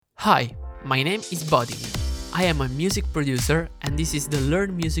Hi, my name is Boding. I am a music producer and this is the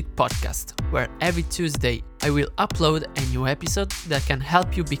Learn Music podcast, where every Tuesday I will upload a new episode that can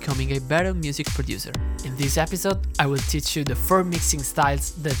help you becoming a better music producer. In this episode, I will teach you the 4 mixing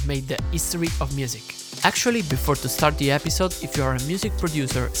styles that made the history of music. Actually, before to start the episode, if you are a music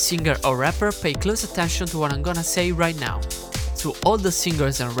producer, singer or rapper, pay close attention to what I'm gonna say right now. To all the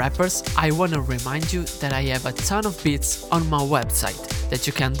singers and rappers, I wanna remind you that I have a ton of beats on my website that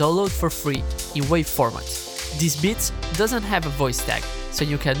you can download for free in WAV format. These beats doesn't have a voice tag, so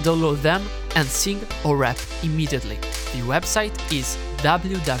you can download them and sing or rap immediately. The website is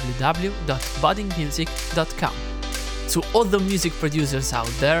www.bodingmusic.com. To all the music producers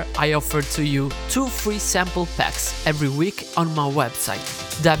out there, I offer to you 2 free sample packs every week on my website,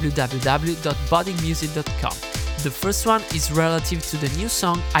 www.bodingmusic.com. The first one is relative to the new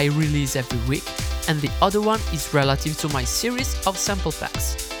song I release every week, and the other one is relative to my series of sample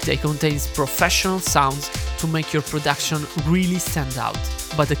packs. They contain professional sounds to make your production really stand out.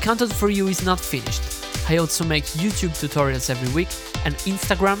 But the content for you is not finished. I also make YouTube tutorials every week and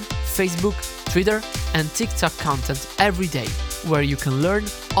Instagram, Facebook, Twitter and TikTok content every day, where you can learn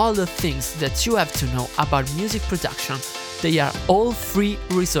all the things that you have to know about music production. They are all free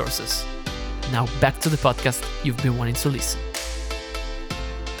resources. Now back to the podcast you've been wanting to listen.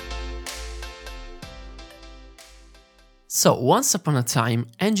 So, once upon a time,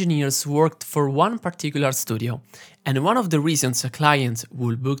 engineers worked for one particular studio, and one of the reasons a client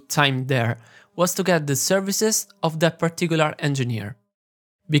would book time there was to get the services of that particular engineer.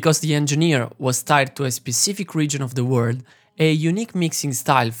 Because the engineer was tied to a specific region of the world, a unique mixing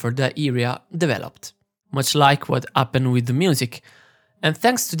style for that area developed, much like what happened with the music, and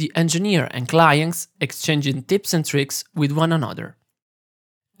thanks to the engineer and clients exchanging tips and tricks with one another.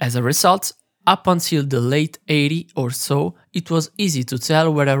 As a result, up until the late 80s or so, it was easy to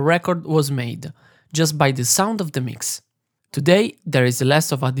tell where a record was made, just by the sound of the mix. Today, there is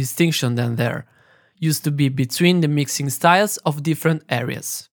less of a distinction than there used to be between the mixing styles of different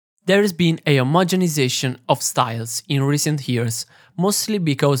areas. There has been a homogenization of styles in recent years, mostly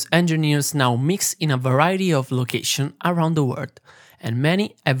because engineers now mix in a variety of locations around the world, and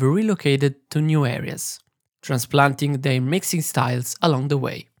many have relocated to new areas, transplanting their mixing styles along the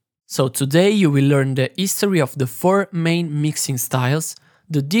way. So today you will learn the history of the 4 main mixing styles,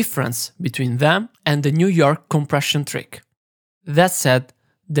 the difference between them and the New York compression trick. That said,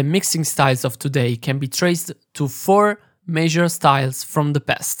 the mixing styles of today can be traced to 4 major styles from the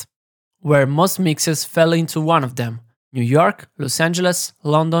past, where most mixes fell into one of them: New York, Los Angeles,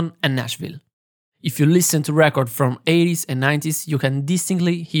 London and Nashville. If you listen to records from 80s and 90s, you can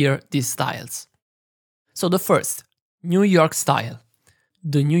distinctly hear these styles. So the first, New York style.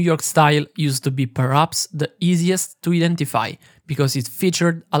 The New York style used to be perhaps the easiest to identify because it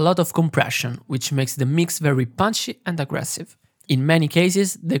featured a lot of compression, which makes the mix very punchy and aggressive. In many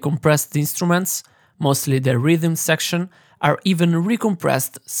cases, the compressed instruments, mostly the rhythm section, are even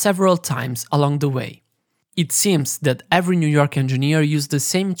recompressed several times along the way. It seems that every New York engineer used the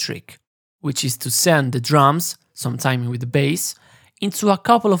same trick, which is to send the drums, sometimes with the bass, into a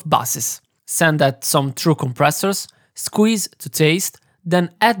couple of buses, send that some true compressors, squeeze to taste,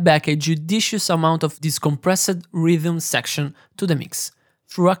 then add back a judicious amount of this compressed rhythm section to the mix,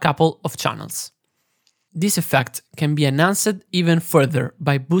 through a couple of channels. This effect can be enhanced even further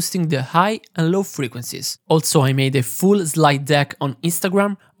by boosting the high and low frequencies. Also, I made a full slide deck on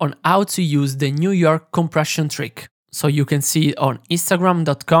Instagram on how to use the New York compression trick, so you can see it on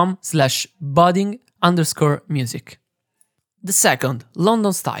instagram.com/boding_music. The second,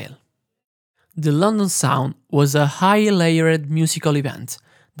 London style. The London sound was a high-layered musical event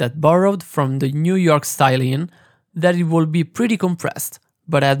that borrowed from the New York style in that it would be pretty compressed,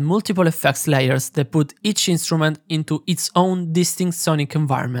 but had multiple effects layers that put each instrument into its own distinct sonic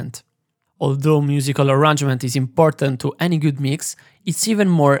environment. Although musical arrangement is important to any good mix, it's even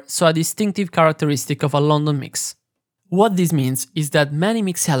more so a distinctive characteristic of a London mix. What this means is that many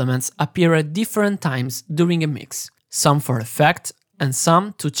mix elements appear at different times during a mix, some for effect, and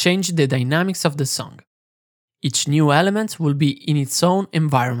some to change the dynamics of the song. Each new element will be in its own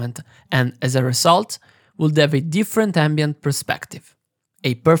environment and, as a result, will have a different ambient perspective.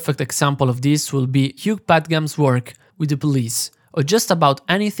 A perfect example of this will be Hugh Padgham's work with The Police, or just about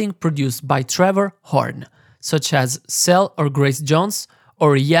anything produced by Trevor Horn, such as Cell or Grace Jones,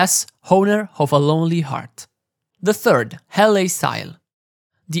 or Yes, Owner of a Lonely Heart. The third, LA style.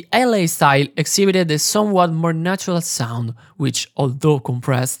 The LA style exhibited a somewhat more natural sound, which, although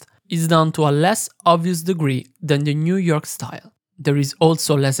compressed, is done to a less obvious degree than the New York style. There is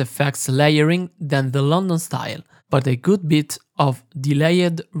also less effects layering than the London style, but a good bit of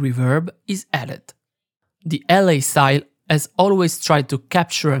delayed reverb is added. The LA style has always tried to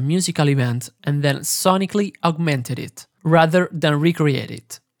capture a musical event and then sonically augmented it, rather than recreate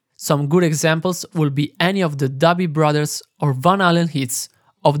it. Some good examples will be any of the Doobie Brothers or Van Halen hits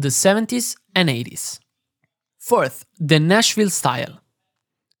of the 70s and 80s. Fourth, the Nashville style.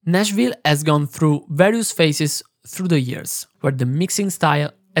 Nashville has gone through various phases through the years, where the mixing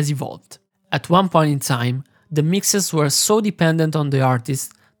style has evolved. At one point in time, the mixes were so dependent on the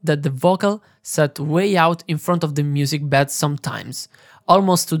artist that the vocal sat way out in front of the music bed sometimes,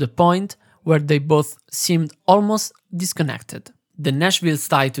 almost to the point where they both seemed almost disconnected. The Nashville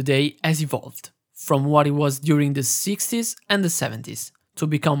style today has evolved, from what it was during the 60s and the 70s, to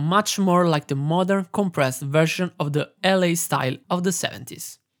become much more like the modern compressed version of the LA style of the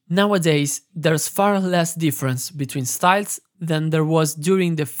 70s. Nowadays, there's far less difference between styles than there was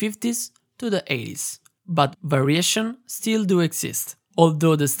during the 50s to the 80s, but variation still do exist.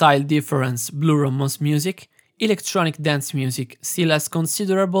 Although the style difference blur on most music, electronic dance music still has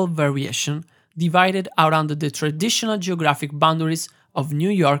considerable variation divided around the traditional geographic boundaries of New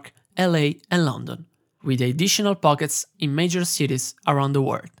York, LA and London, with additional pockets in major cities around the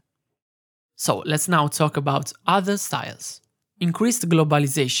world. So let's now talk about other styles. Increased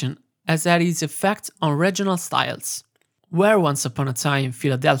globalization has had its effect on regional styles. Where once upon a time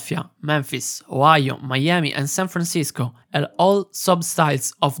Philadelphia, Memphis, Ohio, Miami and San Francisco had all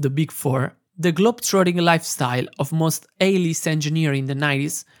sub-styles of the Big Four, the globe-trotting lifestyle of most A-list engineers in the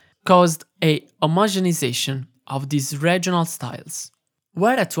 90s caused a homogenization of these regional styles.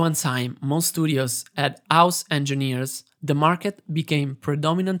 Where at one time most studios had house engineers, the market became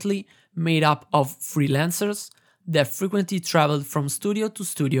predominantly made up of freelancers that frequently traveled from studio to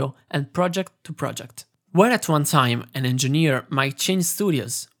studio and project to project. Where at one time an engineer might change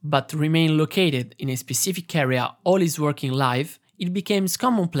studios but remain located in a specific area all his working life, it became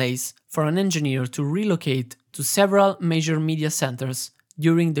commonplace for an engineer to relocate to several major media centers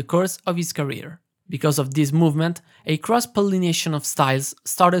during the course of his career. Because of this movement, a cross-pollination of styles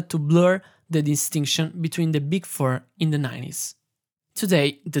started to blur the distinction between the Big Four in the 90s.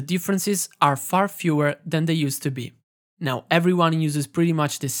 Today, the differences are far fewer than they used to be. Now everyone uses pretty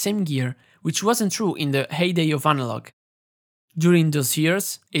much the same gear, which wasn't true in the heyday of analog. During those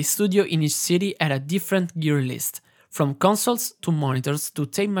years, a studio in each city had a different gear list, from consoles to monitors to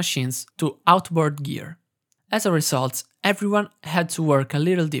tape machines to outboard gear. As a result, everyone had to work a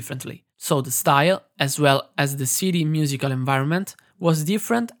little differently, so the style, as well as the city musical environment, was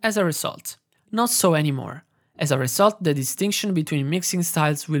different as a result. Not so anymore. As a result, the distinction between mixing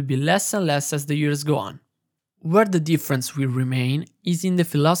styles will be less and less as the years go on. Where the difference will remain is in the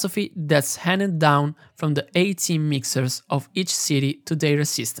philosophy that's handed down from the A-team mixers of each city to their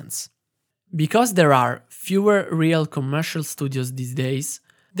assistants. Because there are fewer real commercial studios these days,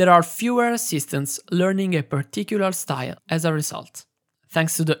 there are fewer assistants learning a particular style as a result.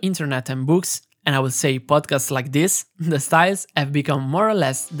 Thanks to the internet and books, and I will say podcasts like this, the styles have become more or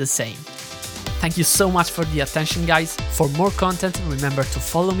less the same. Thank you so much for the attention, guys. For more content, remember to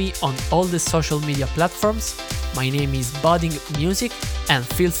follow me on all the social media platforms. My name is Budding Music, and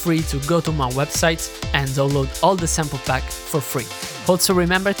feel free to go to my website and download all the sample pack for free. Also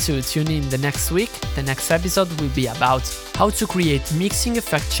remember to tune in the next week. The next episode will be about how to create mixing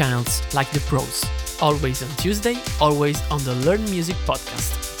effect channels like the pros. Always on Tuesday, always on the Learn Music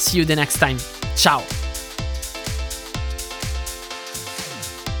podcast. See you the next time. Ciao!